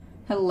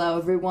Hello,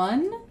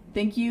 everyone.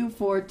 Thank you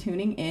for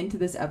tuning in to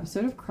this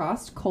episode of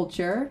Crossed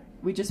Culture.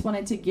 We just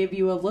wanted to give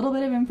you a little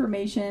bit of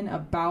information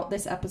about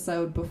this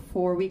episode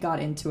before we got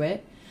into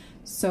it.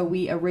 So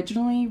we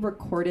originally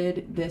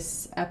recorded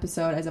this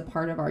episode as a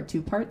part of our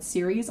two-part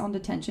series on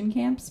detention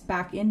camps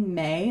back in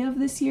May of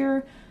this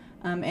year.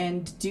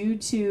 And due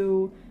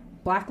to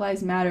Black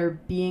Lives Matter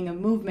being a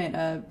movement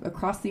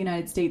across the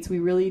United States, we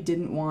really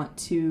didn't want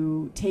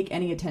to take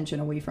any attention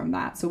away from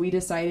that. So we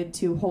decided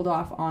to hold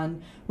off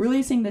on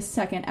releasing the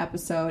second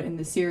episode in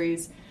the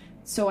series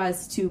so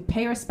as to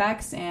pay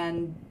respects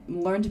and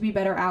learn to be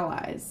better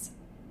allies.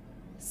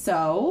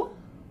 So...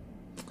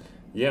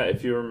 yeah,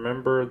 if you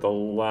remember the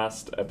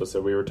last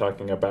episode, we were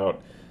talking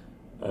about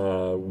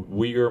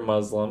Uyghur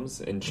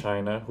Muslims in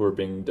China who are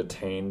being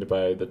detained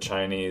by the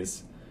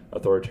Chinese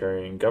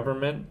authoritarian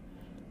government.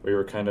 We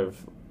were kind of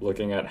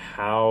looking at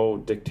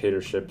how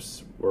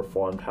dictatorships were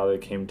formed, how they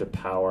came to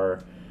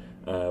power,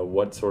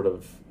 what sort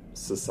of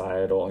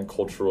societal and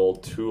cultural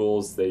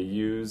tools they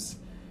use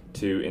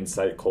to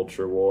incite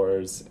culture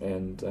wars,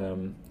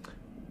 and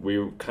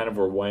we kind of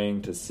were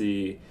weighing to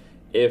see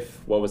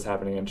if what was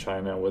happening in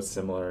China was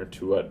similar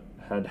to what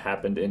had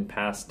happened in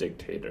past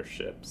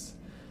dictatorships.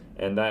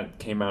 And that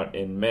came out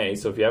in May,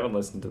 so if you haven't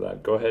listened to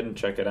that, go ahead and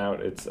check it out.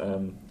 It's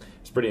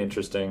pretty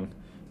interesting.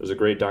 There's a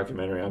great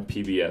documentary on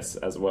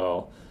PBS as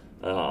well,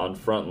 on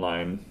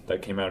Frontline,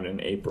 that came out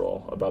in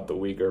April about the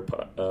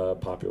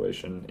Uyghur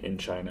population in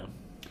China.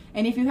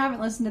 And if you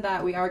haven't listened to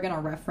that, we are going to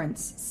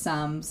reference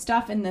some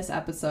stuff in this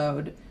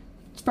episode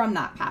from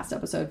that past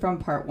episode, from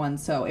part one,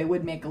 so it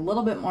would make a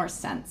little bit more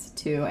sense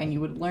too, and you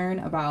would learn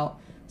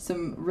about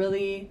some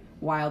really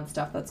wild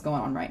stuff that's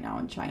going on right now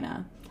in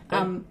China.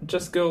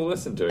 Just go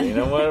listen to it. You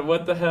know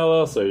what the hell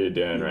else are you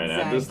doing right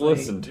now? Just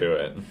listen to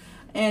it.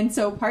 And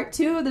so part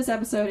two of this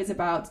episode is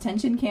about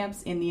detention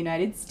camps in the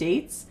United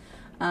States.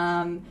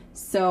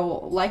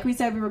 So like we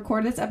said, we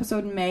recorded this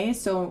episode in May,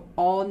 so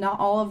not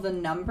all of the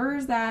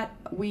numbers that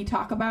we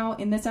talk about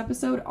in this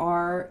episode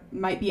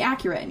might be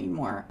accurate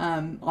anymore.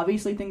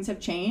 Obviously things have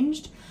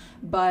changed,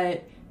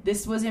 but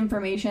this was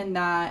information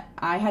that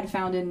I had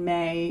found in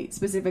May,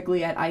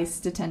 specifically at ICE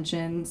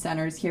detention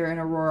centers here in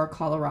Aurora,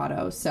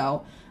 Colorado.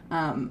 So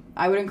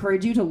I would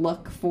encourage you to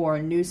look for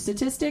new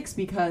statistics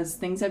because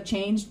things have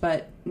changed,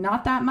 but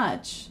not that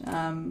much.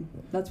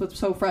 That's what's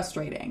so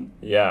frustrating.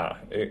 Yeah.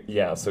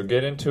 So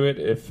get into it.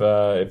 If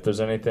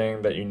there's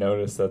anything that you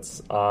notice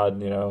that's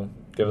odd,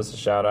 give us a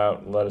shout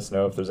out. Let us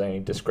know if there's any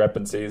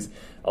discrepancies.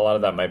 A lot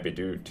of that might be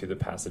due to the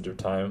passage of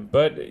time,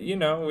 but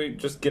we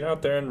just get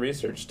out there and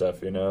research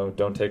stuff.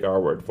 Don't take our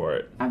word for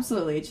it.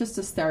 Absolutely, it's just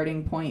a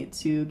starting point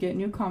to get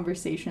new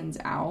conversations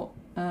out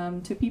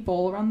to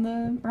people around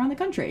the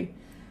country.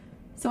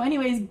 So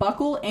anyways,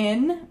 buckle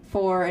in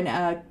for an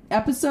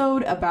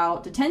episode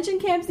about detention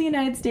camps in the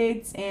United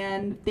States,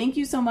 and thank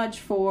you so much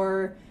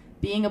for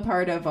being a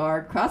part of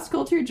our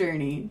cross-culture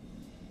journey.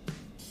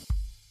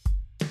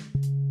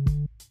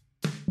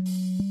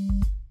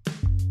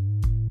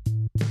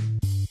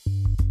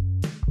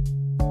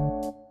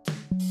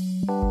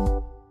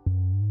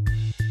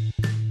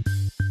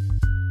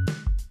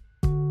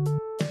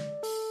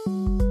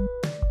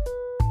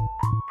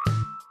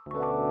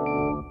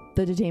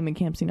 The detainment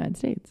camps in the United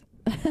States.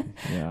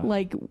 Yeah.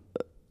 Like,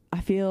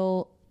 I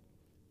feel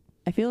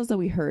as though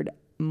we heard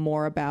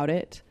more about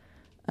it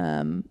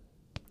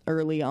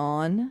early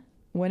on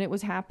when it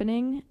was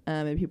happening,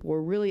 and people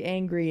were really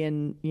angry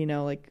and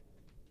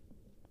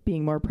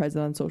being more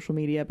present on social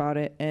media about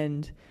it,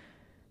 and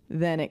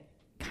then it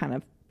kind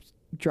of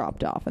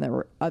dropped off, and there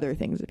were other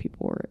things that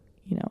people were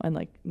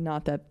and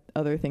not that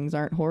other things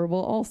aren't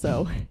horrible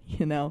also.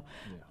 Yeah.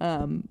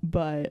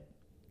 But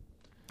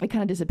it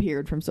kind of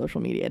disappeared from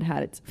social media. It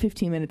had its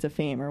 15 minutes of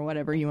fame or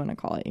whatever you want to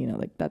call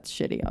it. That's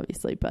shitty,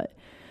 obviously, but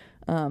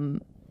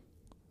and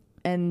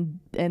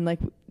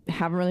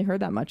haven't really heard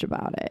that much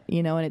about it,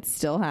 and it's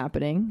still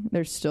happening.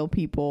 There's still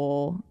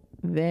people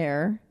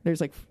there.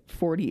 There's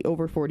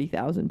over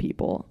 40,000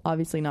 people.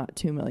 Obviously not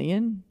 2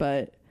 million,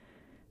 but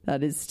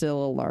that is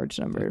still a large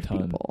number of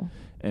people.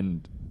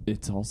 And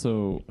it's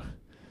also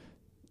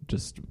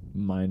just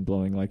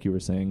mind-blowing, like you were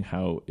saying,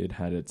 how it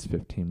had its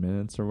 15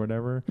 minutes or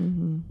whatever.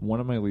 Mm-hmm.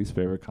 One of my least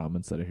favorite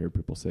comments that I hear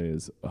people say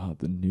is, oh,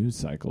 the news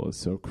cycle is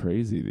so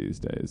crazy these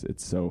days.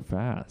 It's so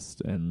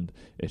fast, and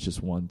it's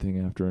just one thing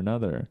after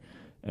another.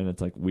 And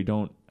it's like, we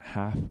don't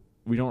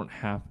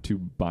have to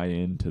buy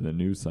into the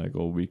news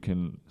cycle. We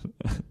can,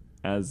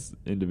 as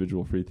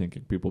individual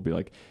free-thinking people, be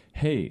like,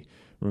 hey,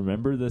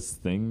 remember this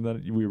thing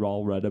that we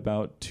all read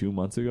about 2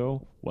 months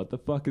ago? What the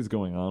fuck is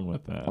going on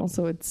with that?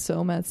 Also, it's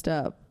so messed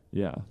up.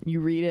 Yeah.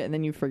 You read it and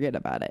then you forget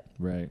about it.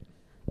 Right.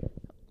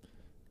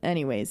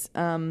 Anyways,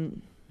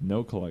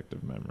 no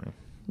collective memory.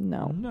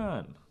 No.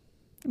 None.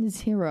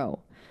 Zero.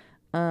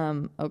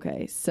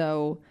 Okay,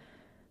 so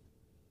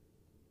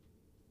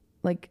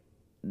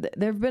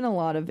there have been a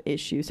lot of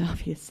issues,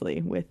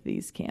 obviously, with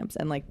these camps,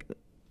 and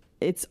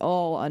it's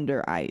all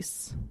under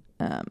ICE.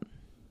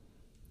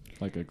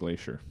 Like a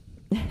glacier.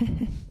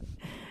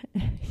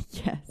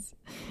 Yes.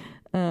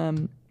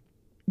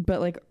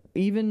 But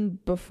even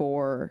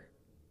before,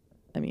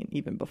 what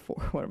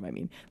do I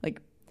mean?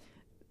 Like,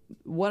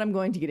 what I'm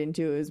going to get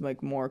into is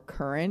like more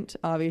current,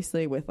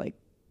 obviously, with like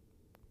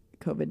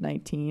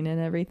COVID-19 and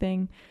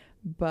everything.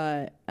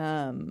 But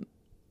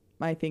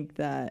I think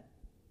that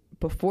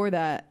before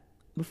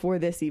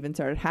this even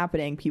started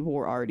happening, people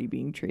were already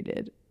being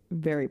treated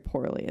very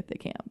poorly at the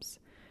camps.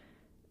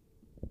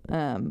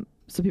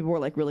 So people were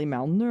like really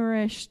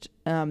malnourished.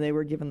 They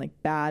were given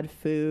like bad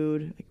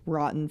food, like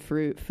rotten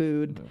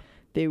food. Yeah.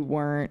 They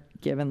weren't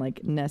given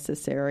like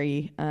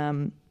necessary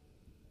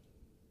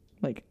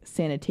like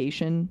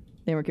sanitation.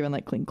 They weren't given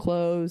like clean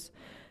clothes,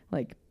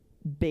 like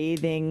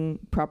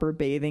proper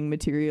bathing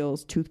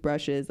materials,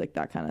 toothbrushes, like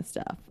that kind of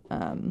stuff.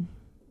 And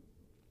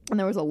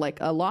there was a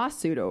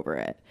lawsuit over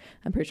it.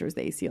 I'm pretty sure it was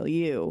the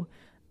ACLU.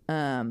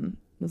 It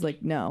was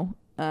like, no.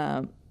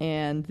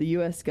 And the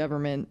U.S.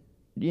 government,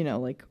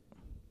 like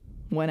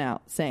went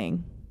out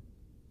saying,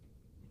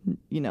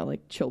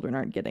 like children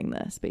aren't getting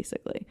this,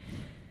 basically.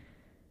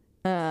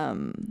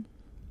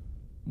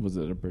 Was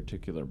it a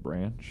particular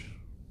branch?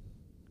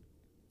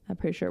 I'm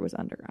pretty sure it was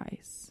under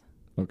ICE.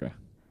 Okay.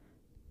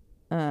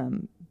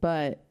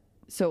 But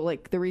so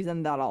like the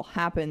reason that all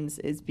happens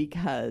is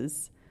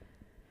because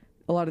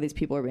a lot of these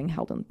people are being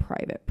held in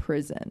private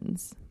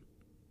prisons.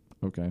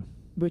 Okay.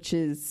 Which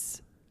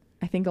is,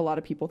 I think a lot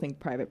of people think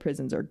private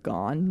prisons are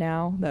gone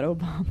now that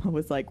Obama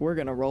was like, we're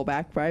going to roll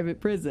back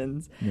private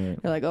prisons.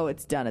 Right. They're like, oh,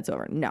 it's done. It's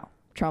over. No.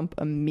 Trump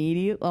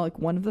immediately, like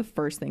one of the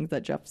first things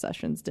that Jeff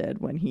Sessions did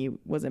when he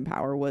was in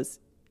power was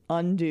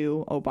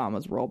undo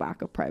Obama's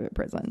rollback of private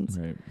prisons.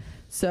 Right.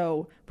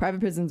 So private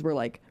prisons were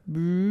like,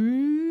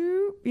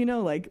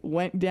 like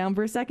went down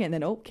for a second,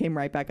 and then came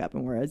right back up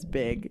and were as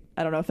big.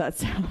 I don't know if that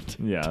sound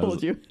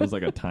told you. It was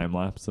like a time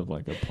lapse of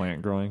like a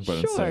plant growing, but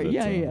Sure, instead it's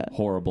yeah. a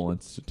horrible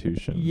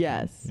institution.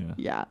 Yes. Yeah.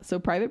 Yeah. So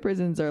private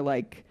prisons are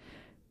like,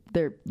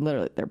 they're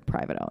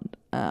private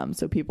owned.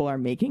 So people are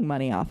making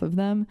money off of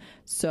them.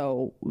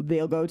 So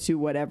they'll go to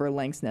whatever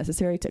lengths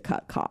necessary to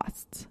cut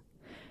costs.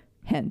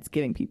 Hence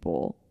giving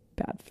people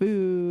bad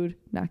food,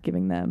 not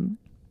giving them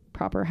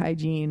proper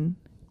hygiene,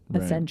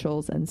 Right.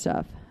 essentials and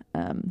stuff.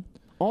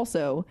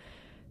 Also,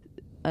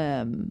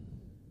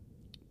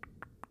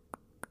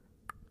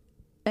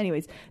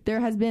 anyways, there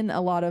has been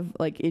a lot of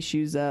like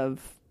issues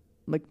of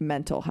like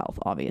mental health,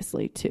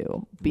 obviously,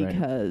 too,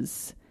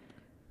 because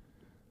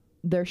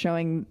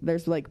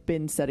there's like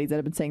been studies that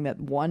have been saying that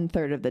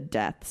 1/3 of the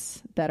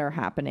deaths that are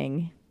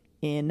happening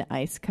in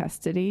ICE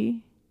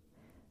custody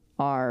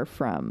are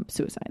from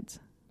suicides,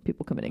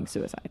 people committing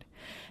suicide.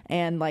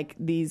 And like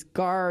these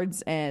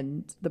guards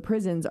and the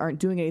prisons aren't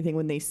doing anything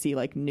when they see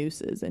like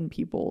nooses in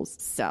people's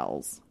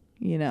cells,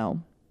 Yeah.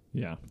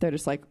 they're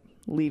just like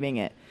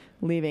leaving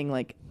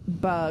like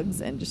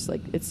bugs, and just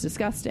like it's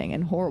disgusting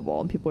and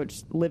horrible, and people are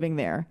just living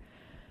there.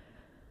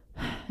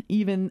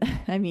 Even,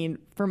 I mean,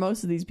 for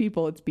most of these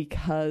people, it's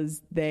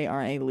because they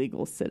are a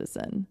legal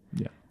citizen.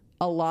 Yeah.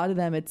 A lot of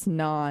them, it's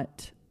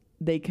not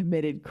they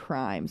committed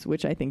crimes,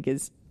 which I think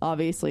is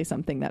obviously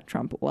something that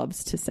Trump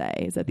loves to say,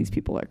 is that these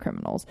people are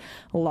criminals.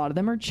 A lot of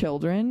them are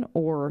children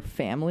or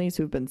families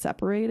who've been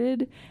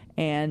separated,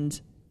 and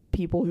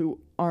people who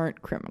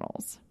aren't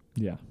criminals.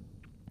 Yeah.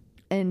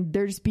 And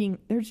they're just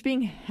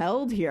being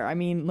held here. I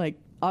mean, like,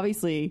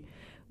 obviously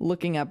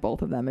looking at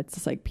both of them, it's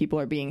just like people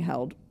are being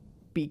held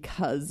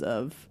because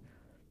of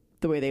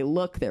the way they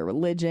look, their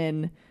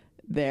religion,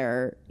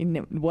 their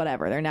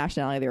whatever, their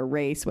nationality, their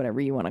race, whatever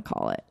you want to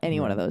call it,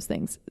 any one of those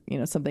things,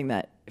 something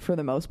that for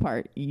the most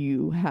part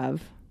you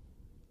have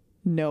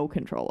no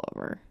control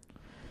over.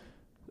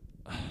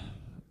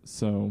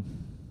 So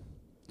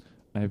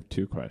I have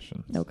two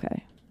questions.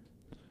 Okay.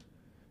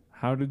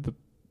 How did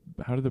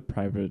the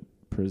private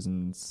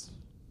prisons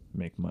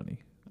make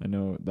money? I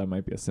know that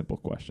might be a simple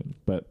question,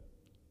 but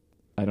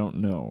I don't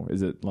know.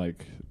 Is it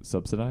like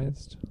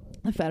subsidized?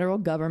 The federal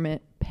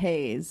government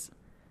pays.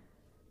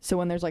 So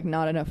when there's like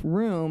not enough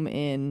room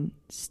in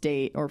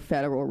state or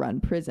federal run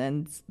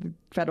prisons, the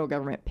federal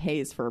government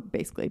pays for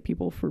basically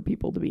people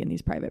to be in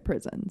these private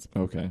prisons.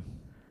 Okay.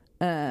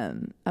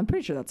 I'm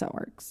pretty sure that's how it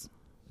works.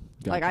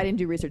 Gotcha. Like, I didn't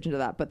do research into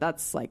that, but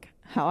that's like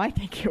how I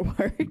think it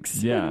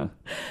works. Yeah.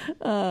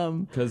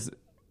 Because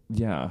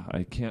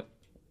I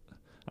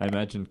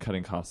imagine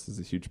cutting costs is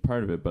a huge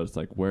part of it, but it's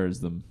like,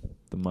 where's the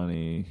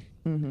money?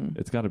 Mm-hmm.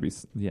 It's got to be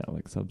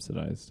like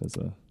subsidized as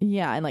a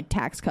and like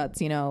tax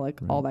cuts, like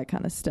Right. all that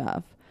kind of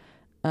stuff.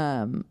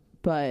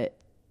 But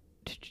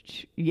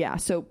yeah,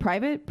 so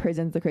private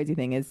prisons, the crazy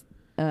thing is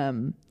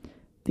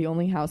they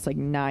only house like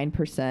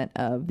 9%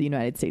 of the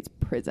United States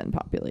prison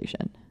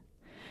population.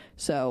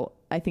 So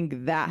I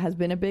think that has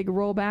been a big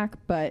rollback,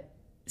 but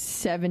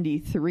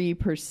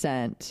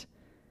 73%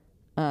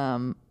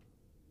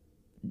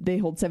 they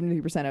hold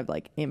 73% of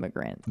like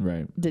immigrant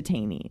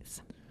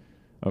detainees.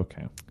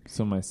 Okay.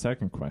 So my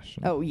second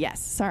question. Oh,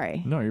 yes.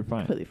 Sorry. No, you're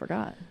fine. Completely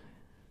forgot.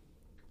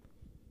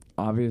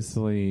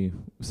 Obviously,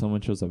 someone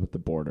shows up at the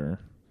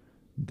border.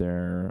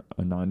 They're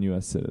a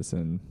non-U.S.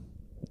 citizen.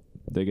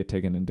 They get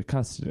taken into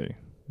custody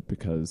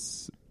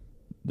because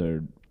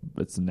they're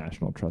it's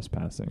international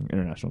trespassing.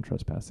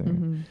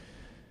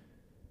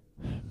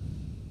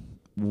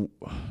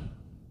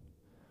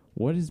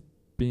 What is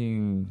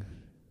being,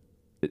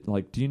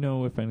 like, do you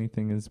know if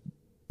anything is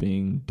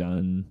being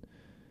done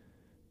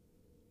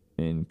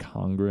in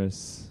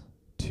Congress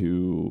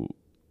to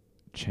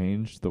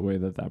change the way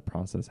that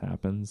process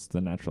happens,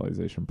 the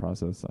naturalization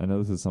process? I know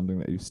this is something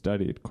that you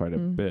studied quite a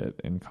bit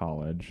in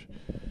college,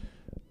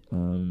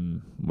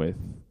 with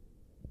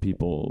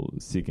people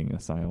seeking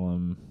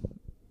asylum,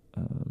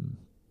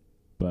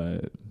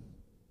 but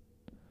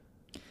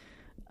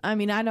I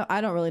mean, I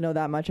don't really know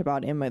that much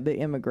about the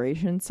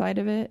immigration side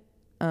of it,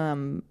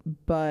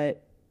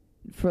 but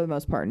for the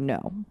most part,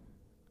 no.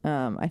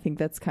 I think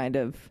that's kind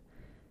of,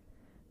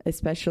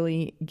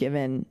 especially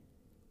given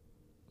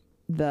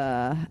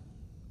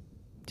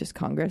just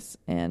Congress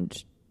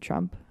and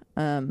Trump,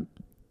 a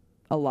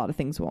lot of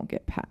things won't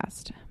get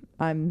passed.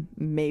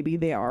 Maybe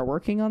they are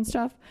working on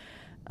stuff,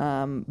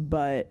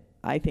 but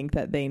I think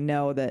that they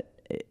know that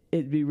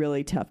it'd be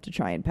really tough to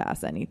try and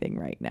pass anything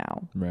right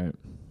now. Right.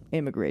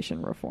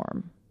 Immigration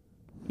reform,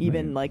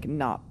 even like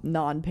not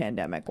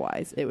non-pandemic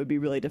wise, it would be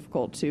really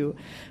difficult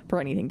for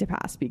anything to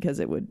pass because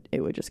it would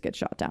just get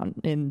shot down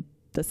in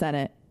the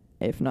Senate.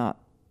 If not,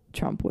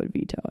 Trump would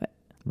veto it.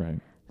 Right.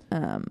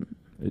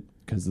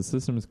 Because the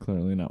system is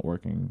clearly not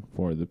working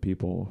for the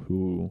people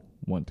who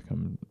want to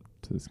come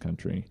to this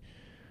country.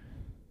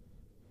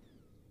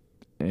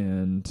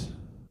 And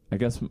I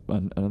guess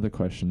another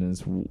question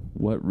is,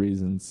 what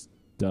reasons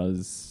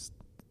does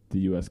the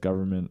U.S.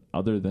 government,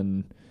 other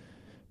than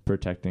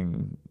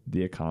protecting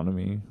the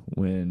economy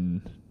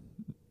when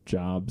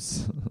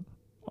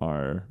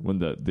the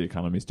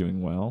economy is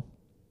doing well,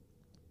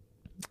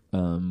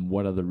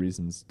 what other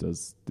reasons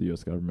does the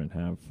U.S. government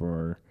have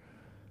for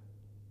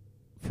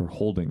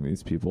holding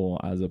these people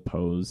as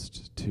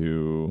opposed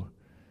to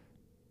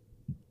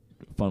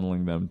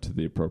funneling them to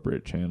the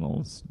appropriate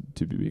channels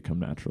to become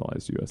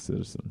naturalized U.S.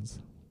 citizens?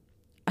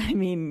 I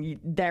mean,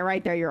 that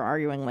right there, you're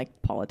arguing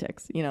like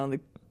politics. You know,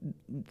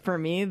 for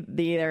me,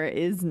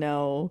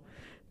 it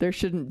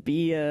shouldn't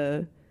be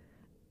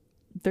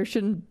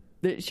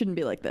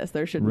like this.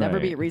 There should never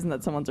be a reason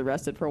that someone's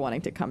arrested for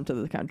wanting to come to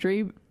the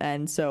country.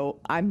 And so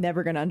I'm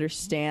never going to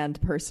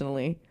understand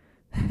personally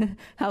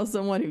how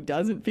someone who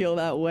doesn't feel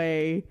that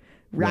way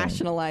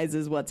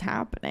rationalizes what's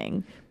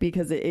happening,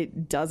 because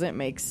it doesn't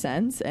make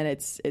sense. And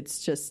it's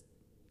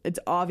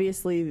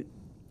obviously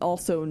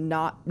also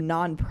not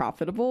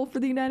non-profitable for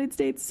the United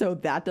States. So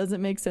that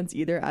doesn't make sense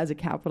either as a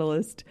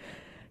capitalist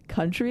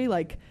country.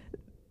 Like,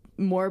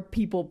 more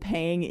people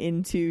paying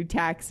into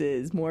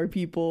taxes, more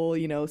people,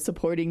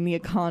 supporting the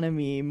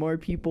economy, more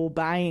people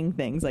buying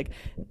things. Like,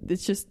 it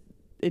just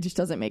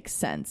doesn't make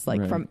sense.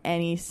 Like, from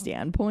any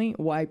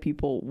standpoint, why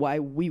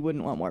we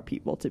wouldn't want more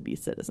people to be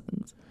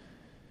citizens.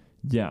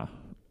 Yeah.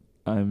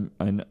 I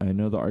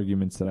know the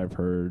arguments that I've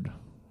heard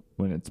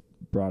when it's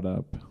brought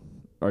up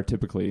are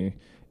typically,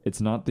 it's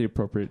not the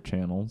appropriate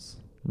channels,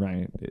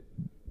 right?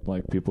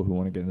 Like, people who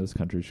want to get into this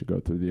country should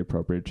go through the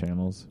appropriate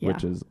channels,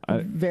 which is a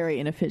very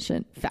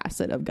inefficient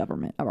facet of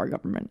our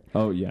government.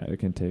 Oh yeah, it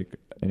can take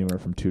anywhere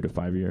from 2 to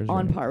 5 years.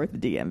 On par with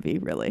the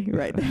DMV, really.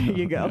 Right, there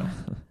you go.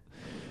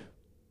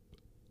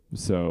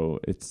 So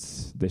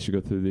they should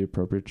go through the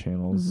appropriate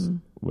channels,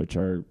 which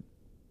are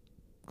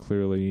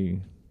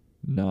clearly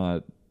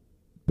not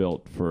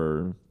built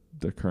for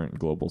the current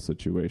global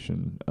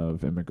situation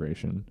of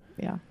immigration.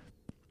 Yeah.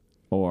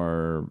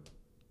 Or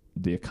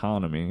the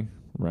economy.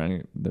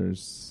 Right. I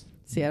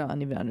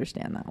don't even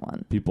understand that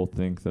one. People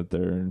think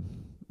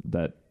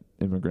that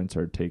immigrants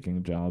are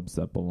taking jobs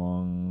that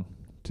belong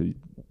to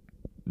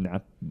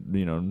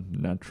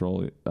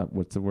natural,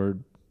 what's the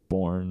word?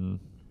 Born.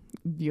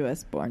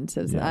 U.S. born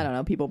citizen. Yeah. I don't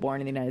know. People born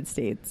in the United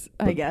States,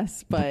 I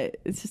guess. But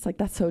it's just like,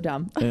 that's so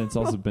dumb. And it's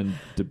also been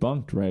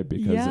debunked, right?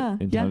 Because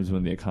in times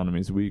when the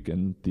economy is weak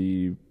and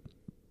the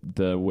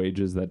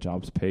wages that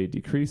jobs pay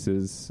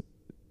decreases,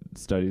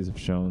 studies have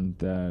shown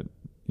that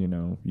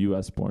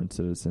U.S. born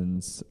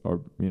citizens,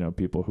 or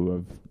people who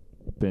have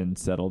been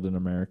settled in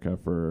America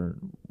for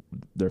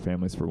their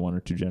families for 1 or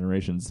 2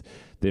 generations,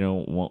 they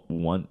don't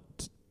want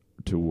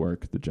to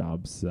work the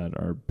jobs that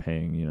are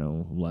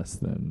paying less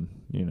than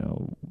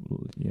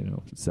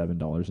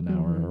 $7 an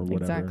hour or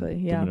whatever the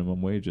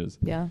minimum wages.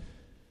 Yeah.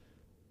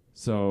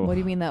 So what do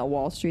you mean that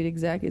Wall Street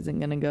exec isn't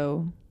going to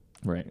go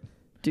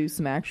do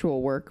some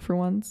actual work for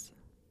once?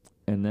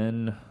 And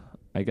then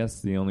I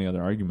guess the only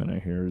other argument I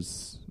hear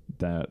is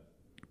that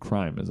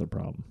crime is a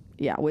problem.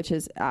 Yeah, which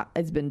has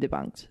been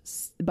debunked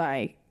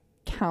by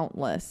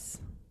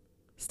countless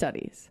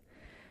studies.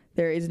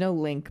 There is no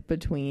link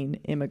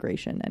between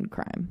immigration and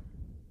crime.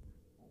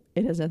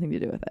 It has nothing to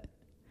do with it.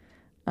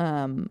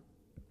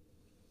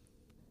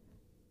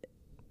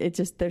 There's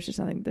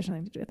nothing to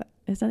do with it.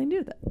 It has nothing to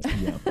do with it.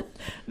 Yeah.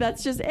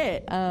 That's just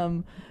it.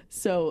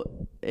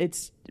 So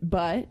it's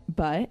but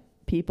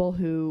people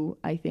who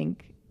I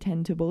think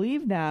tend to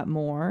believe that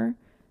more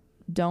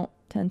don't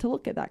tend to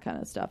look at that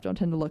kind of stuff, don't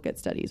tend to look at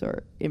studies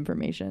or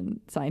information,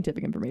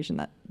 scientific information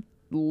that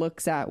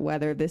looks at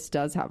whether this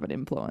does have an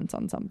influence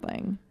on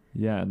something.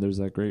 Yeah, and there's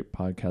that great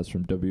podcast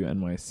from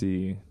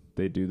WNYC.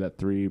 They do that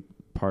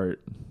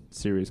 3-part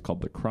series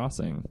called The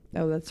Crossing.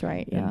 Oh, that's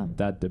right. Yeah. And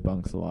that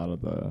debunks a lot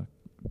of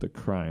the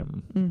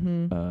crime.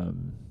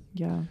 Mm-hmm.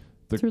 Yeah.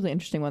 It's a really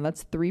interesting one.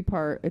 That's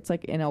 3-part. It's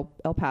like in El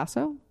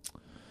Paso,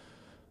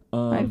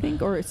 I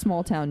think, or a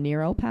small town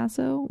near El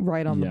Paso,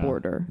 right on the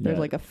border. There's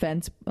like a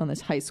fence on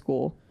this high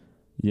school.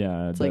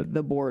 Yeah. It's like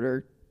the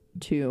border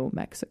to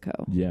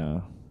Mexico.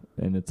 Yeah.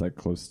 And it's like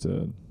close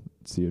to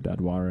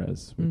Ciudad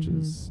Juarez, which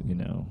is, you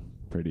know,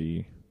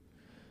 pretty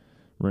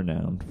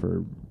renowned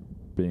for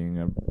being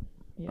a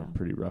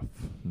pretty rough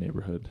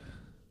neighborhood.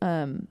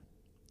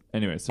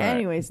 Anyways, sorry.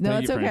 Anyways, no,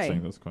 Thank that's you for okay.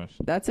 answering those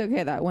questions. That's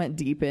okay. That went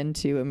deep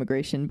into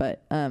immigration,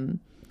 but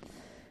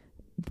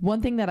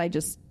one thing that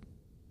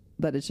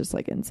is just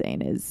like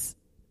insane is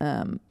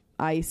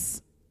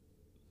ICE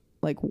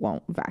like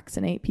won't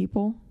vaccinate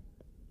people.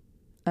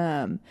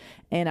 And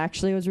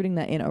actually I was reading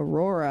that in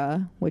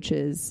Aurora, which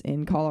is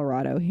in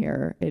Colorado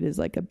here, it is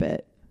like a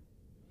bit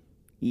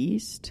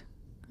east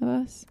of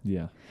us.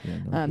 Yeah.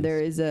 There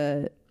is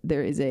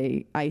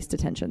a ICE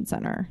detention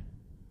center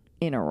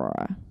in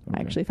Aurora. Okay.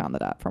 I actually found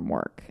that out from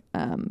work.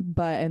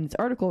 But in this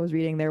article I was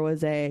reading, there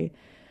was a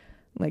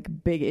like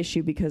big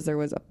issue because there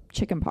was a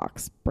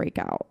chickenpox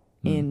breakout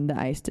in the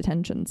ICE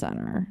detention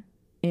center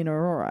in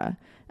Aurora.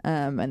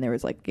 And there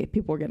was like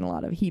people were getting a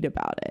lot of heat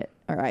about it,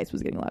 or ICE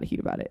was getting a lot of heat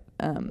about it.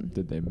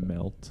 Did they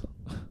melt?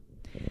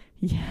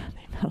 Yeah,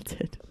 they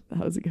melted.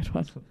 That was a good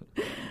one.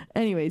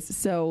 Anyways,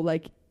 so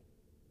like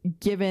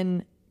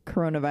given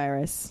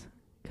coronavirus,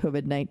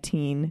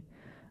 COVID-19,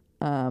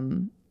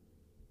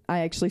 I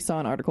actually saw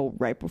an article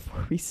right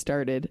before we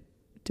started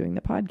doing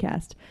the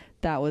podcast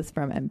that was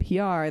from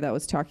NPR that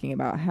was talking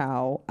about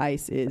how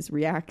ICE is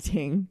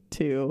reacting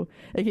to,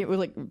 like, it was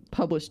like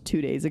published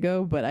 2 days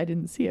ago, but I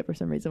didn't see it for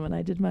some reason when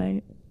I did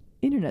my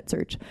internet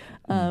search.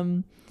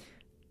 That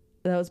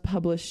was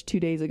published 2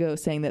 days ago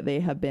saying that they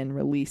have been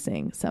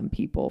releasing some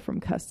people from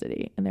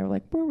custody, and they were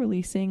like, we're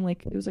releasing,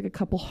 like, it was like a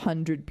couple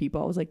hundred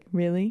people. I was like,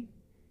 really?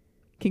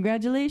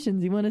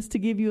 Congratulations, you want us to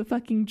give you a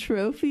fucking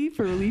trophy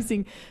for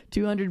releasing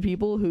 200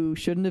 people who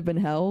shouldn't have been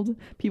held,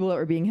 people that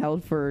were being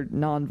held for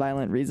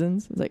non-violent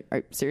reasons? It's like,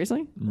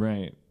 seriously?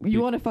 Right.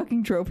 You want a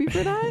fucking trophy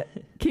for that?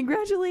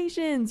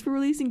 Congratulations for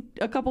releasing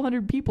a couple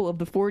hundred people of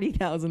the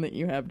 40,000 that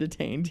you have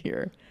detained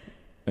here.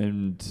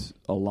 And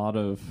a lot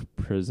of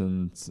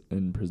prisons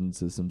and prison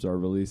systems are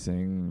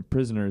releasing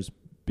prisoners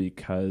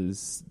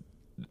because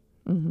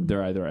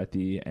they're either at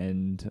the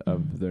end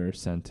of their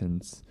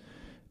sentence.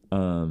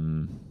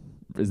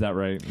 Is that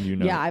right? You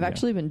know? Yeah, I've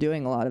actually been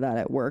doing a lot of that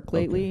at work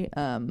lately.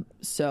 Okay.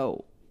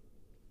 So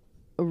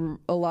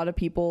a lot of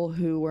people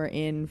who were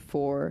in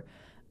for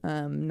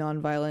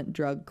nonviolent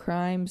drug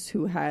crimes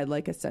who had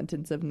like a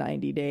sentence of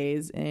 90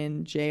 days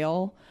in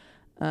jail,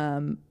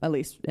 at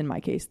least in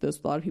my case, those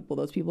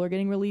people are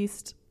getting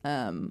released.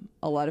 A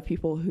lot of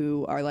people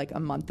who are like a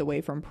month away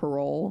from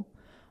parole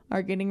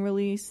are getting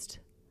released.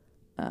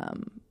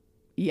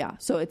 Yeah,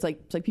 so it's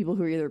like people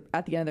who are either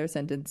at the end of their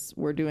sentence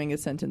were doing a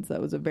sentence that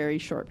was a very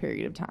short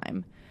period of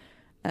time,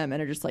 and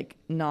are just like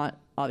not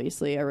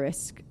obviously a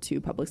risk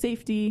to public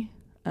safety.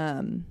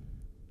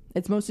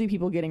 It's mostly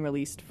people getting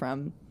released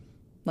from,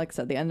 like I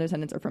said, the end of their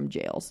sentence or from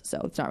jails. So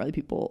it's not really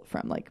people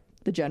from like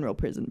the general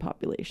prison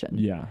population.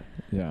 Yeah.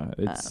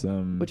 It's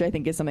which I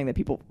think is something that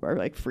people are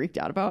like freaked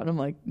out about, and I'm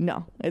like,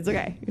 no, it's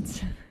okay.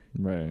 It's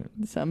right.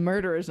 Some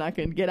murderer's not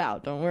going to get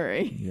out. Don't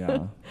worry.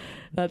 Yeah,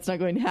 that's not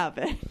going to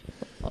happen.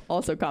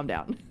 Also, calm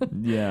down.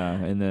 Yeah,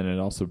 and then it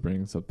also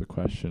brings up the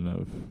question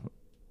of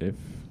if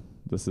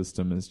the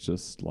system is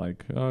just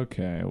like,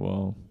 okay,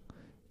 well,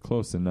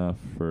 close enough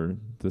for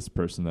this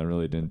person that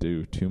really didn't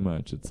do too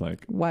much. It's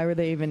like, why were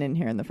they even in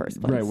here in the first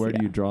place? Right, where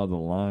do you draw the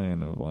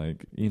line of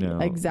like, you know?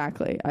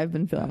 Exactly. I've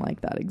been feeling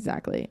like that.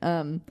 Exactly.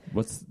 Do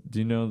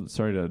you know,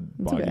 sorry to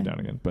bog you down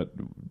again, but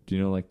do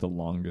you know like the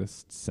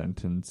longest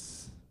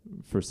sentence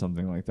for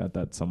something like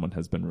that someone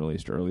has been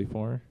released early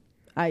for?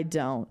 I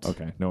don't.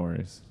 Okay, no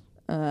worries.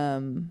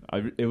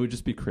 It would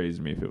just be crazy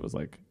to me if it was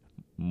like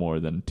more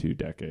than 2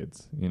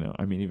 decades, you know?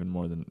 I mean, even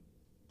more than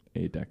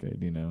a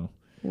decade, you know?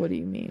 What do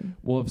you mean?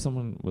 Well, if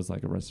someone was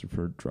like arrested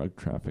for drug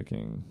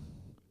trafficking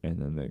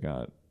and then they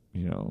got,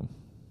 you know,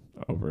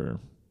 over,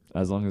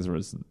 as long as there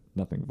was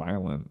nothing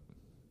violent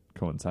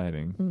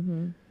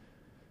coinciding,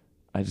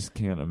 I just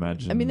can't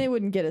imagine. I mean, they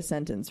wouldn't get a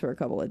sentence for a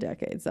couple of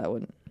decades. That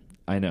wouldn't.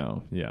 I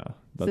know. Yeah.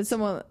 So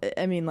someone,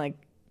 I mean, like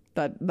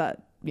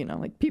that, you know,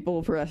 like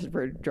people arrested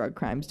for drug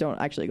crimes don't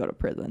actually go to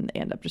prison. They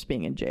end up just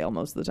being in jail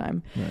most of the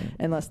time, right.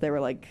 Unless they were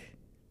like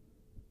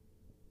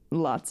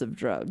lots of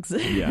drugs.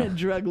 Yeah.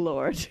 Drug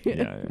lord.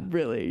 Yeah.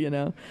 Really, you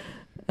know.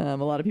 A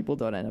lot of people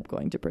don't end up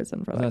going to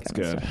prison for that. That's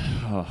kind good. Of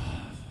stuff.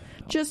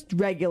 Just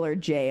regular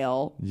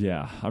jail.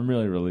 Yeah, I'm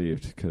really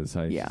relieved because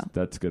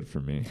that's good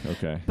for me.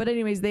 Okay. But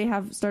anyways, they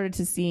have started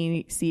to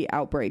see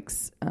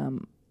outbreaks,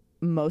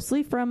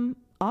 mostly from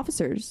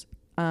officers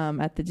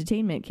at the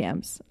detainment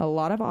camps. A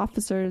lot of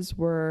officers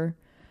were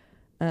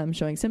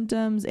showing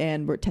symptoms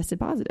and were tested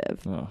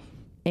positive. Oh.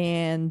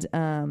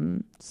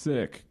 and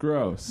Sick.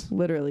 Gross.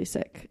 literally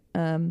sick.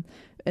 And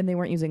they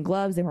weren't using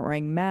gloves. They weren't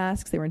wearing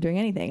masks. They weren't doing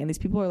anything. And these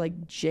people are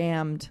like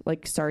jammed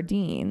like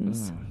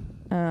sardines.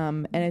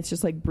 And it's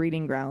just like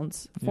breeding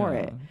grounds for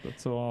it.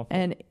 That's so awful.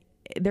 And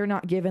they're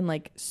not given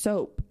like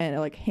soap and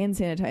like hand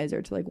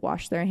sanitizer to like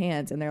wash their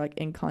hands. And they're like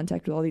in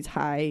contact with all these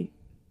high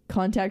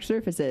contact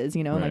surfaces,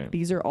 you know, Right. like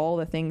these are all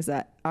the things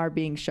that are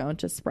being shown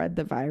to spread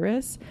the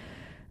virus.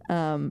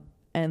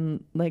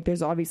 And like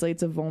there's obviously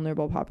it's a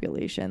vulnerable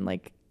population,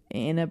 like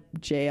in a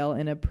jail,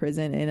 in a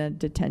prison, in a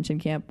detention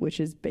camp, which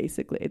is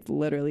basically, it's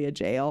literally a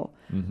jail.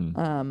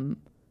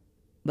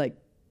 Like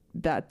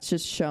that's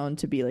just shown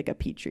to be like a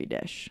petri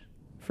dish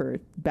for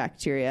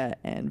bacteria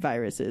and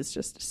viruses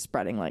just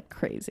spreading like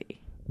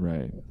crazy.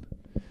 Right.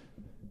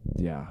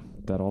 Yeah.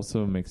 That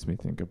also makes me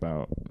think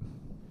about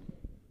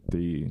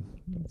the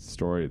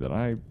story that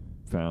I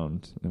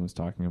found and was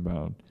talking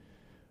about,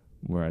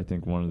 where I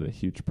think one of the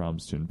huge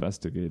problems to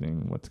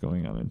investigating what's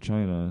going on in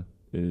China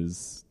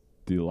is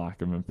the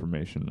lack of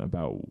information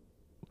about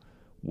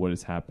what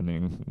is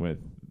happening with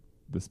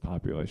this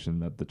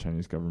population that the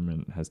Chinese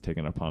government has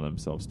taken upon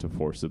themselves to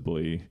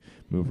forcibly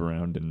move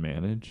around and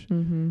manage.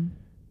 And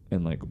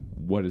like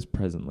what is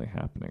presently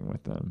happening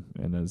with them.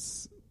 And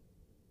as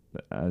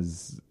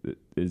it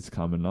is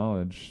common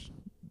knowledge,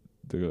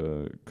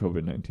 the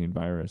COVID-19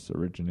 virus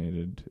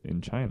originated in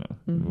China,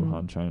 in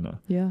Wuhan,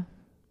 China. Yeah.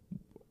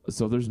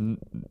 So there's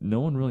no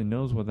one really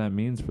knows what that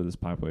means for this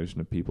population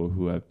of people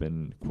who have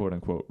been quote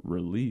unquote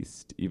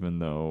released, even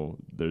though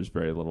there's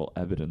very little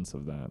evidence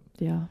of that.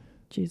 Yeah.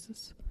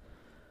 Jesus.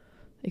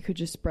 It could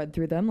just spread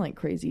through them like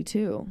crazy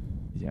too.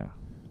 Yeah.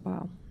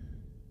 Wow.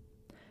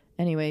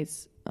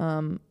 Anyways,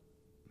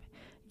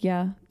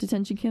 yeah,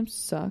 detention camps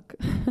suck.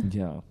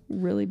 Yeah.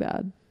 Really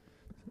bad.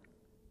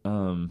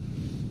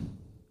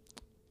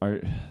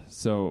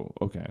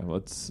 Okay,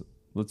 let's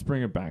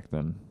bring it back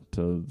then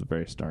to the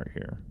very start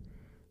here.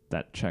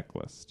 That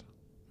checklist,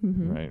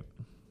 right?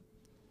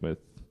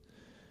 With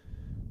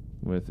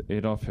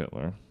Adolf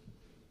Hitler,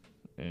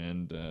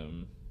 and I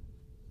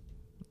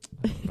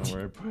don't know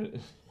where I put it.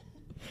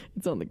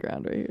 It's on the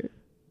ground right here.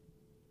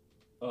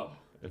 Oh,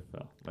 it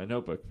fell. My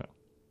notebook fell.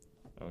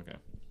 Okay.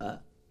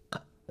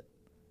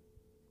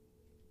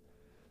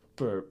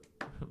 Burp,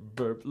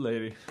 burp,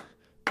 lady.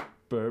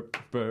 Burp,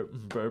 burp,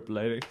 burp,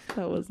 lady.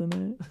 That wasn't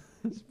it.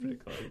 It's pretty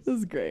close. This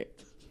is great.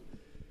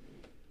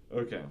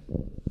 Okay.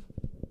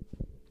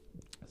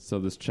 So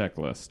this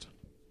checklist: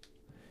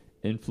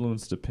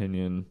 influenced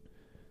opinion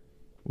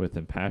with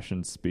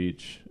impassioned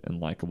speech and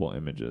likable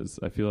images.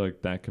 I feel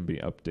like that can be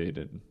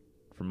updated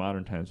for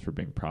modern times for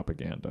being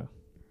propaganda.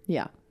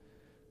 Yeah.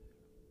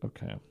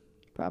 Okay.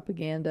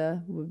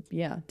 Propaganda would,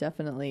 yeah,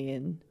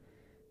 definitely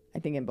I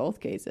think in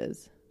both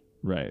cases.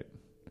 Right.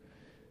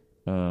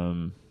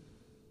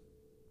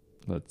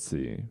 Let's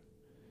see.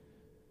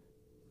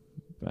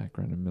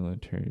 Background in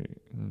military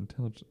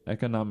intelligence.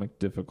 Economic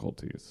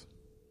difficulties.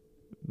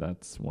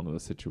 That's one of the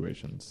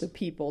situations. The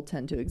people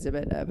tend to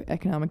exhibit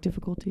economic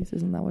difficulties.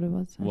 Isn't that what it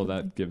was? Well,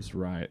 that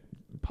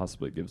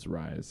possibly gives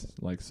rise.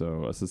 Like,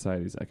 so a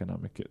society's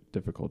economic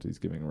difficulties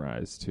giving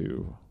rise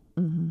to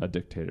a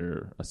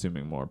dictator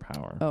assuming more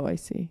power. Oh, I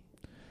see.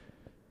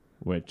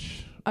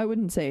 Which I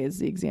wouldn't say is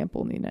the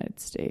example in the United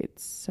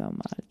States so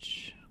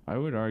much. I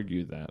would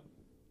argue that.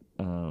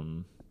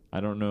 I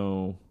don't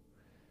know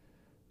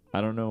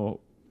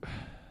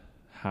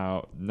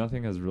how,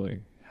 nothing has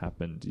really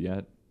happened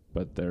yet,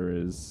 but there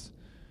is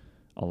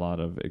a lot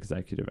of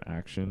executive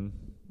action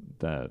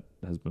that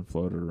has been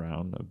floated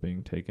around of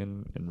being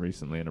taken. And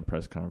recently in a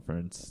press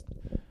conference,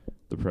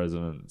 the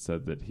president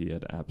said that he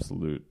had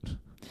absolute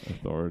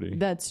authority.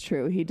 That's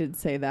true. He did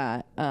say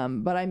that.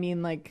 But I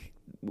mean, like,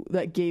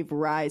 that gave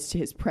rise to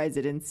his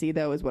presidency,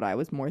 though, is what I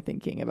was more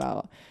thinking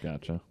about.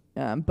 Gotcha.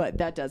 But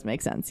that does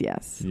make sense,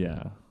 yes.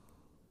 Yeah.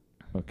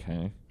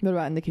 Okay. What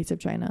about in the case of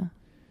China?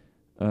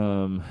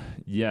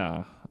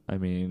 Yeah. I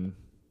mean,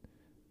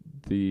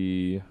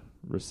 the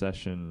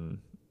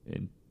recession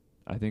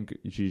I think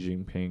Xi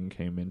Jinping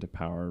came into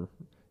power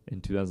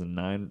in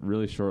 2009,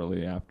 really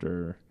shortly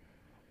after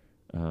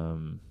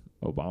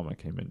Obama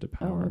came into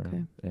power. Oh,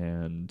 okay.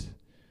 And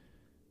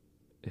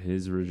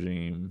his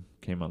regime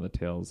came on the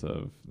tails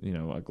of,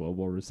 a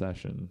global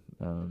recession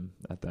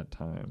at that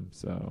time.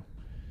 So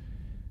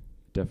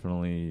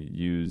definitely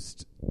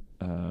used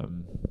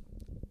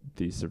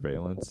the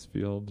surveillance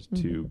field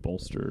to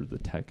bolster the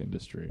tech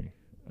industry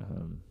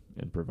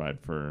and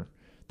provide for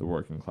the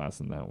working class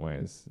in that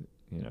ways.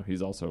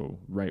 He's also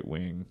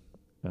right-wing,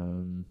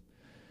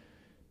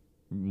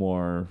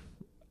 more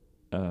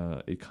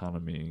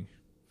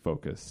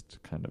economy-focused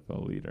kind of a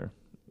leader,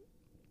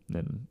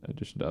 in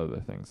addition to other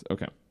things.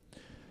 Okay.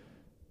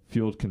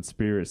 Fueled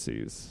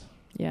conspiracies.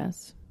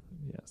 Yes.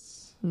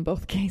 Yes. In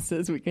both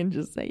cases, we can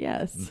just say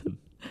yes.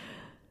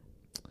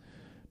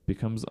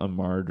 Becomes a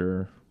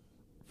martyr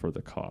for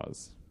the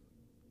cause.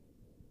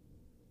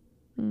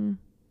 I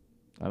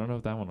don't know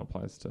if that one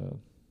applies to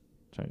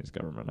Chinese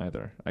government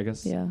either. I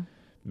guess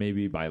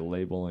maybe by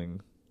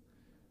labeling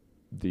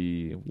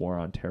the war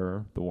on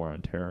terror.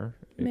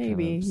 It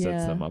Maybe, kind of sets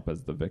yeah. them up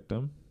as the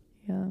victim.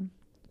 Yeah.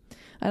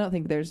 I don't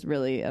think there's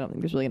really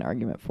an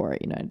argument for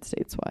it United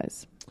States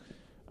wise.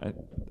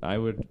 I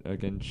would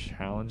again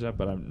challenge that,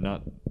 but I'm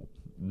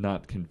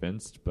not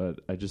convinced. But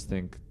I just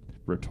think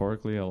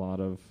rhetorically, a lot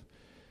of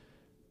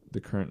the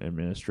current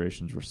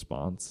administration's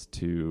response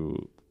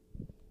to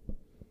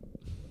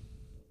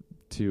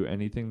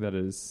anything that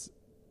is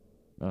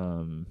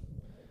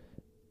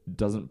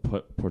doesn't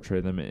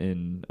portray them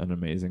in an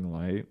amazing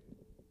light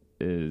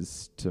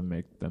is to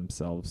make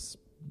themselves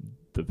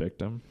the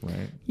victim,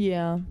 right?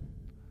 Yeah,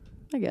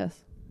 I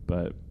guess.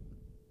 But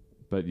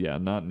yeah,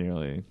 not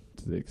nearly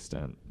to the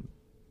extent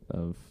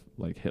of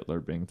like Hitler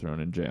being thrown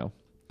in jail.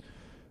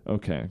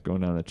 Okay,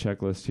 going down the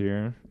checklist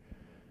here.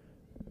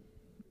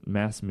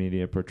 Mass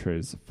media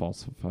portrays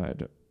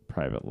falsified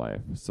private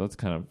life. So it's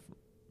kind of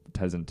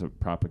ties into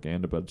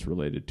propaganda, but it's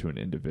related to an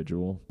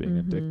individual being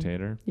a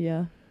dictator.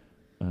 Yeah.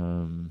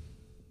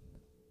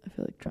 I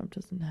feel like Trump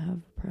doesn't have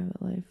a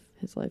private life.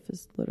 His life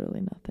is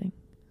literally nothing.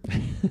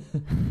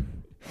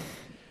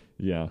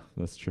 Yeah,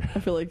 that's true. I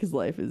feel like his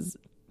life is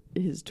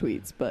his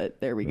tweets, but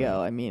there we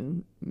go. I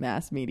mean,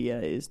 mass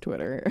media is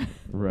Twitter.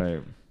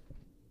 Right.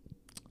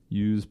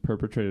 Use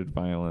perpetrated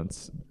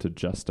violence to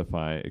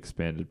justify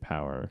expanded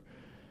power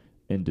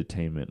and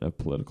detainment of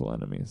political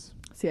enemies.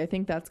 See, I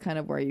think that's kind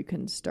of where you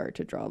can start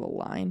to draw the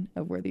line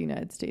of where the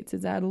United States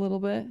is at a little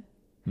bit.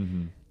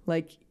 Mm-hmm.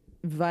 Like,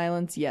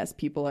 violence, yes,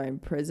 people are in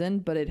prison,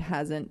 but it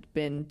hasn't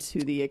been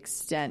to the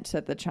extent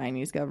that the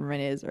Chinese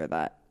government is, or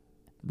that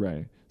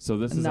Right. So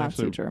this is Nazi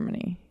actually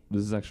Germany.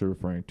 This is actually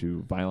referring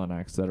to violent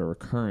acts that are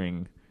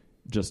occurring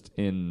just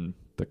in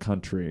the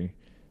country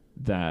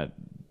that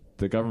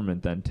the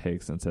government then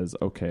takes and says,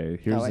 okay,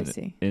 here's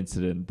an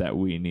incident that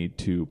we need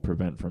to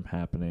prevent from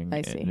happening.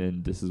 I see.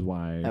 And this is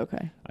why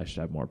I should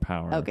have more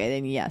power. Okay,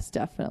 then yes,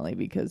 definitely,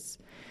 because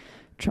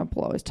Trump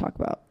will always talk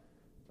about,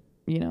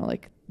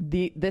 like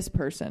this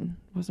person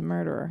was a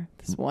murderer.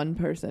 This one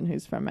person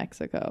who's from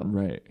Mexico.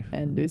 Right.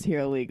 And who's here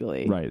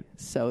illegally. Right.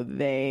 So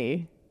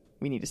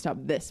we need to stop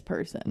this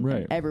person.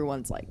 Right. And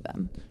everyone's like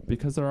them.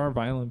 Because there are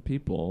violent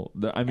people.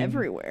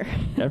 Everywhere.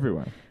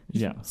 Everywhere.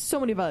 Yeah. So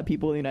many violent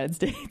people in the United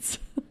States.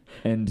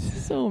 And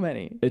so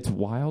many. It's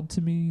wild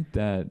to me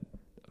that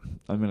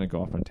I'm going to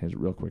go off on a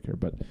tangent real quick here,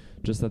 but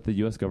just that the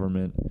U.S.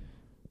 government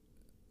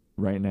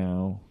right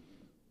now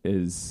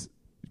is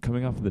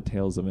coming off of the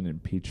tails of an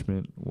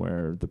impeachment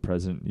where the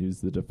president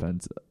used the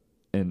defense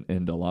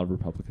and a lot of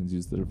Republicans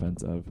use the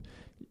defense of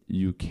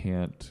you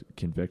can't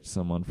convict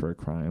someone for a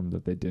crime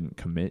that they didn't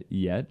commit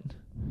yet,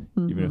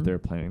 even if they're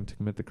planning to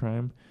commit the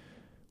crime,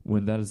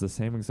 when that is the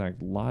same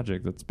exact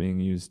logic that's being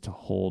used to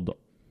hold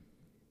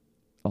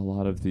a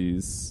lot of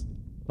these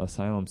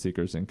asylum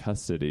seekers in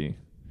custody.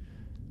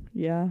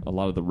 Yeah. A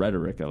lot of the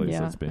rhetoric, at least,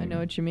 that's being... I know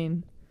what you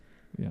mean.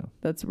 Yeah.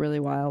 That's really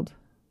wild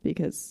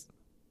because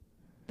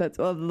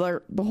the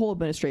whole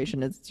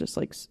administration is just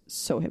like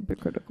so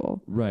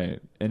hypocritical. Right.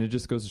 And it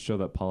just goes to show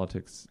that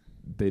politics,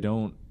 they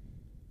don't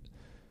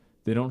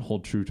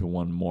hold true to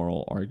one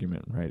moral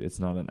argument, right? It's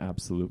not an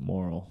absolute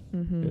moral.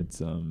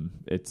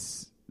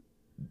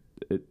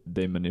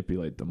 They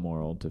manipulate the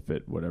moral to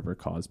fit whatever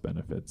cause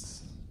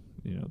benefits,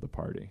 the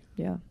party.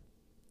 Yeah.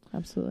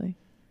 Absolutely.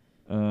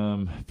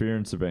 Fear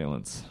and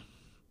surveillance.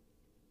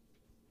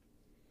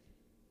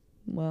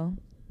 Well,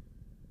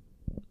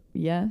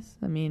 yes.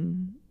 I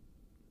mean,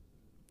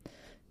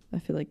 I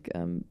feel like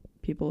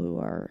people who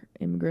are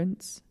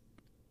immigrants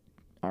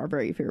are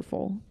very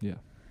fearful. Yeah.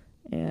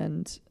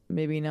 And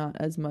maybe not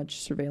as much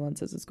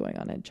surveillance as is going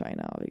on in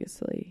China,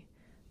 obviously.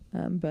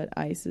 But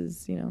ICE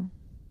is,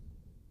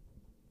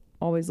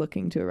 always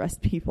looking to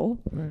arrest people.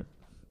 Right.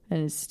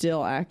 And is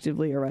still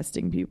actively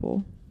arresting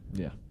people.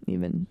 Yeah.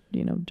 Even,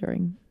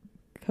 during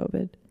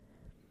COVID.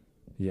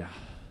 Yeah.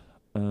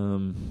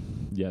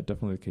 Yeah,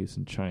 definitely the case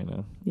in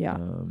China. Yeah.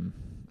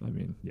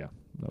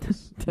 That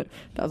was...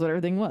 That's what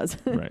everything was.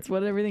 Right. That's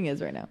what everything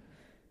is right now.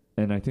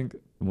 And I think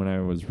when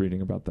I was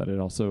reading about that, it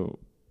also...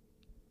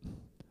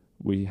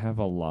 We have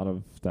a lot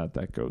of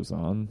that goes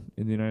on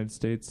in the United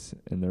States,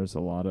 and there's a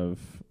lot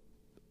of,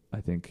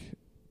 I think,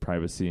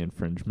 privacy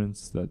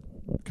infringements that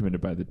committed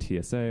by the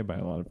TSA, by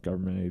a lot of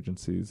government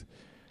agencies,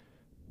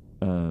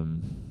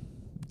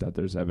 that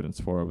there's evidence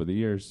for over the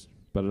years.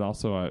 But it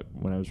also,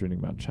 when I was reading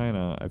about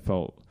China, I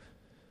felt,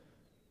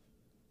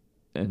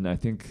 and I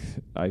think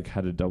I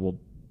had to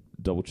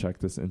double check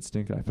this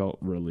instinct. I felt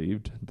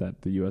relieved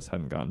that the U.S.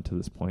 hadn't gotten to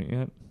this point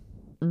yet.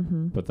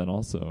 Mm-hmm. But then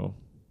also,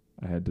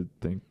 I had to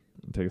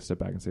take a step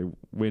back and say,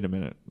 wait a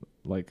minute,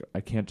 like, I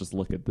can't just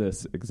look at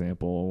this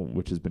example,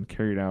 which has been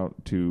carried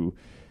out to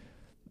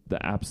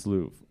the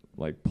absolute,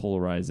 like,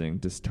 polarizing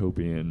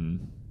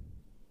dystopian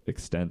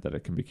extent that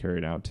it can be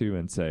carried out to,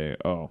 and say,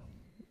 oh,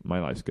 my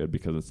life's good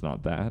because it's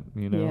not that,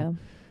 Yeah.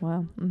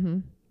 Wow. Mm-hmm.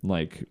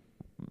 Like,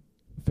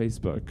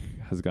 Facebook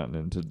has gotten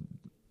into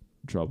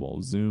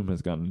trouble. Zoom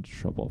has gotten into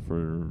trouble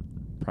for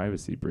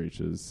privacy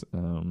breaches,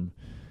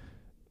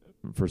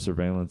 for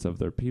surveillance of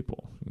their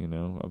people,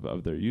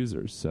 of their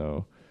users.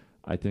 So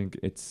I think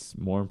it's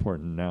more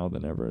important now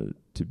than ever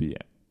to be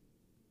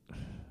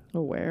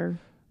Aware,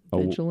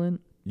 Oh,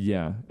 vigilant.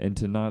 yeah, and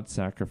to not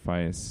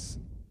sacrifice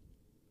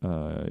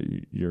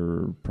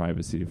your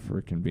privacy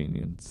for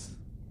convenience,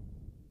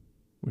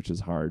 which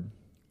is hard,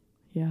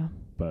 Yeah,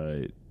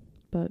 but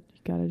but you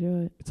gotta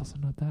do it. it's also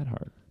not that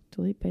hard.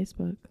 Delete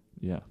Facebook.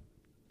 Yeah.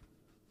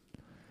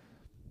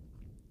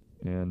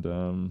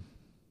 And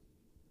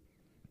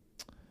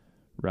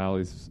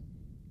rallies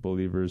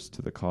believers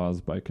to the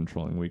cause by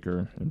controlling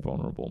weaker and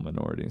vulnerable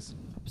minorities.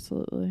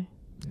 Absolutely.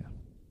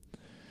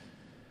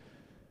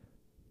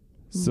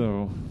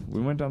 So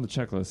we went down the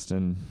checklist,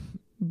 and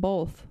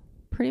Both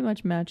pretty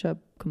much match up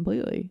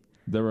completely.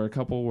 there were a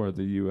couple where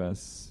the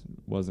U.S.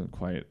 wasn't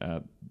quite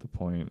at the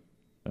point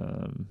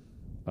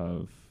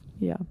of,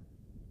 Yeah.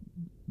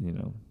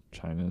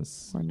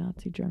 China's Or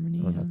Nazi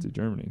Germany. or yeah. Nazi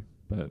Germany.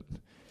 But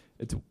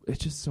it's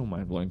just so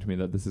mind-blowing to me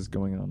that this is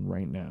going on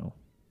right now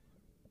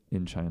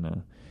in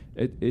China.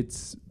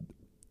 It's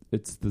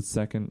the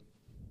second,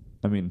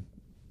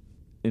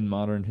 in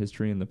modern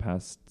history, in the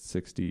past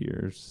 60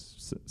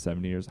 years,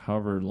 70 years,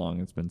 however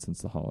long it's been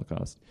since the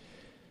Holocaust,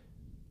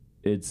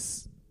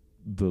 it's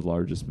the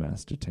largest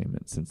mass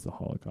detainment since the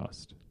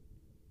Holocaust.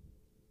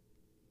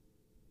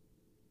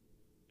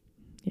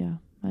 Yeah,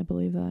 I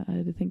believe that. I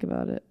had to think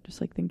about it,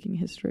 just like thinking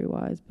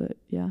history-wise, but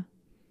yeah.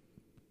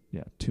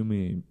 Yeah, 2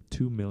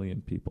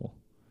 million people.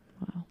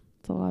 Wow.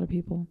 It's a lot of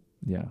people.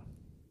 Yeah.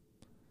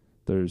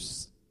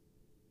 There's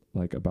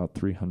like about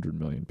 300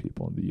 million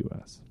people in the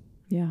U.S.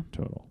 Yeah.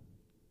 total.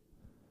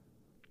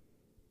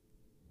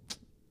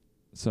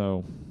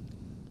 So,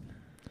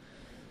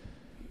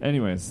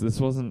 anyways, this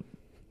wasn't...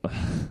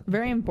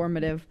 Very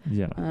informative.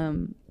 Yeah.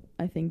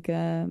 I think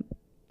I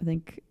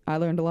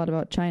learned a lot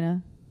about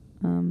China.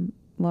 A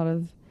lot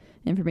of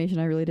information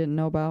I really didn't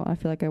know about. I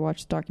feel like I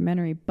watched the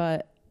documentary,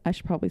 but I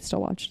should probably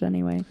still watch it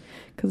anyway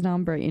because now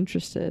I'm very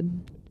interested.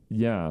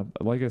 Yeah,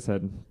 like I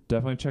said,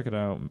 definitely check it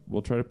out.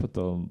 We'll try to put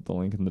the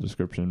link in the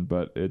description,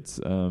 but it's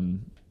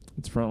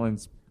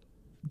Frontline's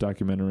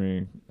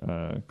documentary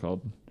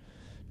called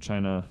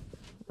China,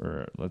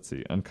 or let's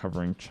see,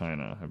 Uncovering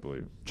China, I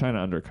believe.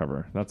 China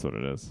Undercover. That's what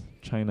it is.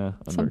 China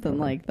Undercover. Something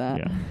like that.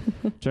 Yeah.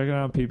 Check it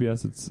out on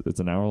PBS. It's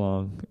an hour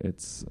long.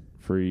 It's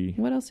free.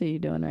 What else are you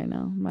doing right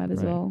now? Might as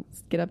Right. well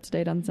get up to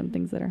date on some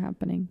things that are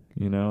happening.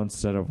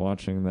 Instead of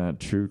watching that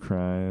true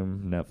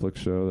crime Netflix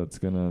show that's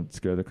going to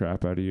scare the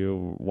crap out of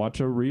you, watch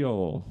a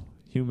real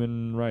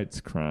human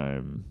rights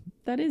crime.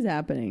 That is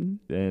happening.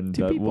 And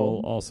To that people.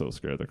 will also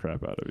scare the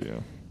crap out of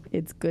you.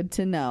 It's good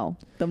to know.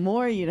 The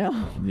more you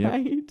know, Yep.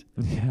 right?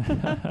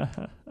 Yeah.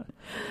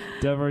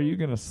 Dev, are you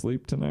going to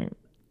sleep tonight?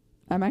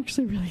 I'm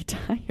actually really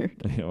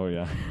tired. Oh,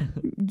 yeah.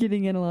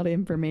 Getting in a lot of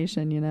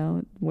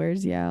information,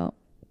 wears you out.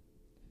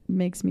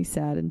 Makes me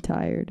sad and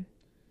tired.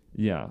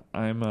 Yeah,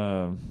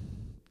 I'm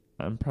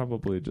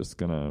probably just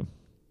going to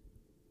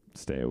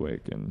stay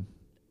awake and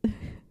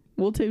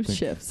We'll do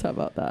shifts. How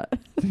about that?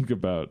 think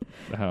about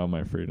how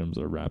my freedoms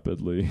are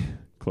rapidly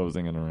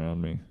closing in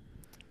around me.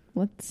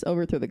 Let's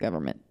overthrow the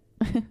government.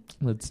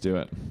 Let's do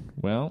it.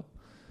 Well,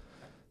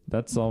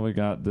 that's all we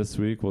got this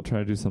week. We'll try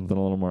to do something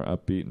a little more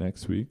upbeat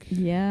next week.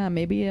 Yeah,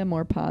 maybe a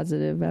more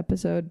positive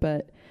episode,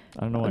 but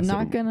I don't know why I'm I said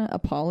not going to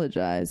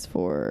apologize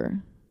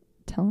for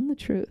telling the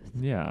truth.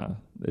 Yeah,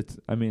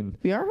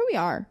 We are who we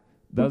are.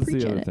 that's the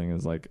preaching other it. thing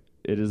is like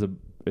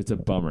it's a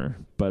bummer,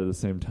 but at the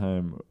same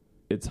time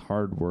it's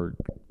hard work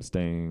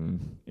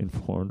staying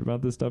informed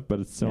about this stuff, but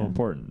it's so Yeah.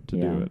 important to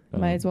Yeah. do it.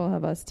 Might as well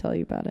have us tell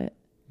you about it,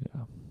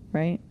 Yeah.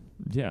 right?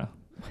 Yeah.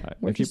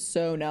 We're just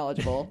so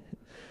knowledgeable.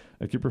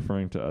 I keep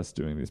referring to us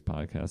doing these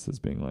podcasts as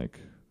being like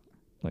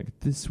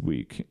this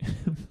week,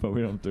 but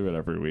we don't do it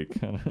every week.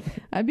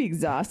 I'd be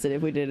exhausted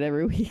if we did it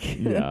every week.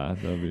 Yeah,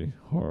 that'd be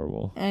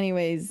horrible.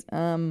 Anyways,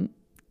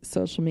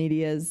 social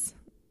medias,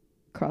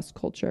 Cross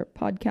Culture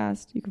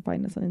Podcast. You can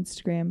find us on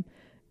Instagram.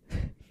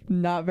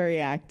 Not very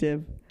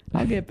active.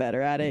 I'll get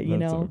better at it,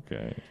 That's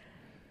okay.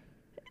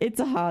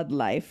 It's a hard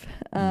life.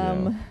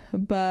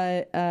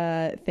 But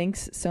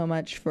thanks so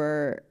much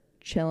for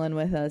chilling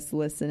with us,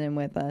 listening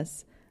with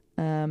us.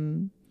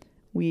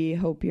 We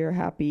hope you're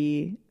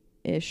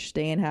happy-ish,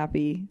 staying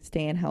happy,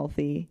 staying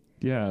healthy,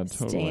 Yeah,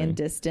 totally. staying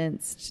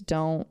distanced.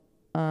 Don't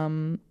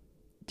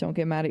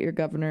get mad at your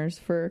governors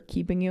for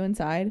keeping you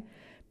inside.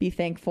 Be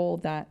thankful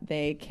that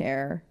they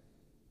care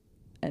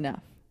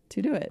enough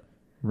to do it.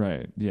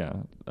 Right. Yeah.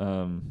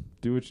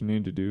 Do what you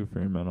need to do for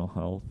your mental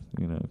health.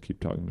 Keep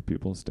talking to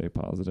people. Stay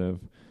positive.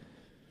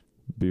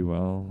 Be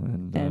well.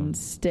 And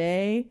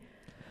stay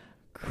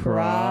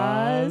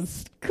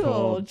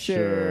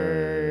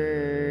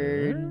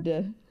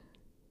cross-cultured.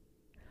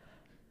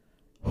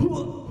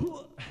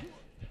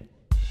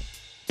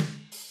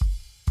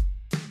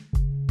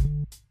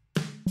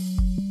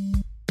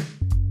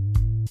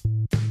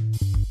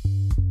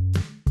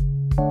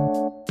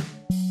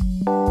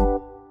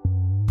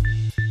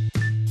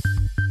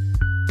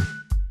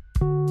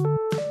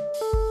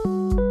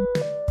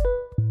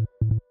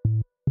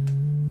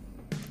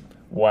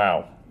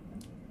 Wow.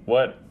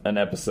 what an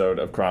episode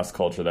of Cross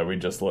Culture that we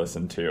just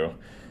listened to.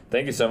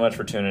 Thank you so much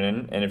for tuning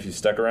in. And if you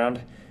stuck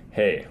around,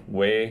 hey,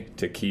 way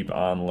to keep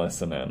on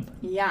listening.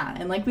 Yeah,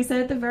 and like we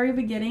said at the very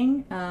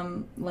beginning,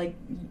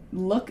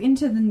 look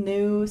into the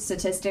new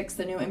statistics,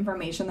 the new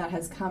information that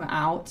has come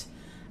out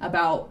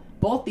about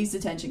both these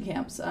detention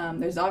camps.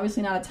 There's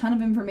obviously not a ton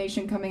of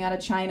information coming out of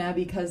China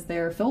because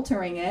they're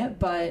filtering it,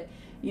 but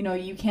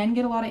you can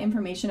get a lot of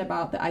information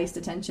about the ICE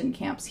detention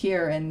camps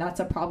here, and that's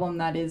a problem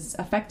that is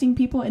affecting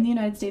people in the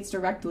United States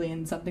directly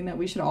and something that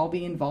we should all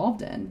be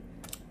involved in.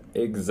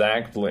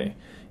 Exactly.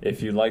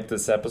 If you like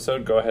this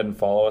episode, go ahead and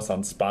follow us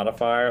on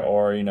Spotify,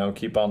 or,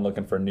 keep on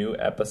looking for new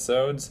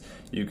episodes.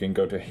 You can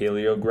go to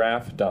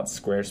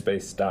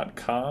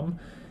heliograph.squarespace.com,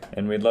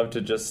 and we'd love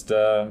to just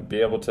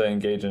be able to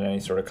engage in any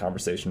sort of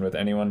conversation with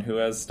anyone who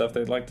has stuff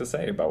they'd like to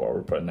say about what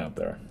we're putting out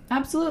there.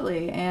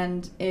 Absolutely.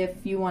 And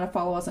if you want to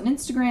follow us on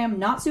Instagram,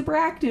 not super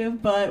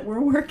active, but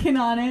we're working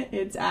on it.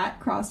 It's at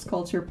Cross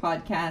Culture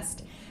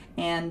Podcast,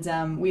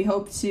 and we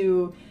hope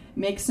to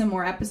make some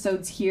more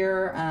episodes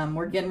here.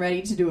 We're getting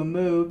ready to do a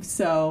move,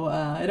 so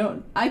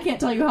I can't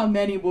tell you how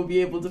many we'll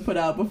be able to put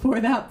out before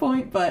that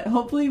point, but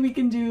hopefully we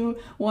can do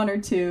one or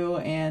two.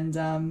 And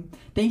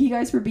thank you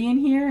guys for being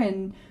here,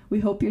 and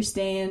we hope you're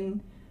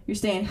staying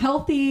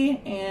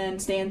healthy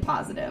and staying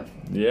positive.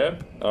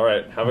 Yep. All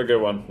right. Have a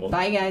good one.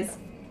 Bye, guys.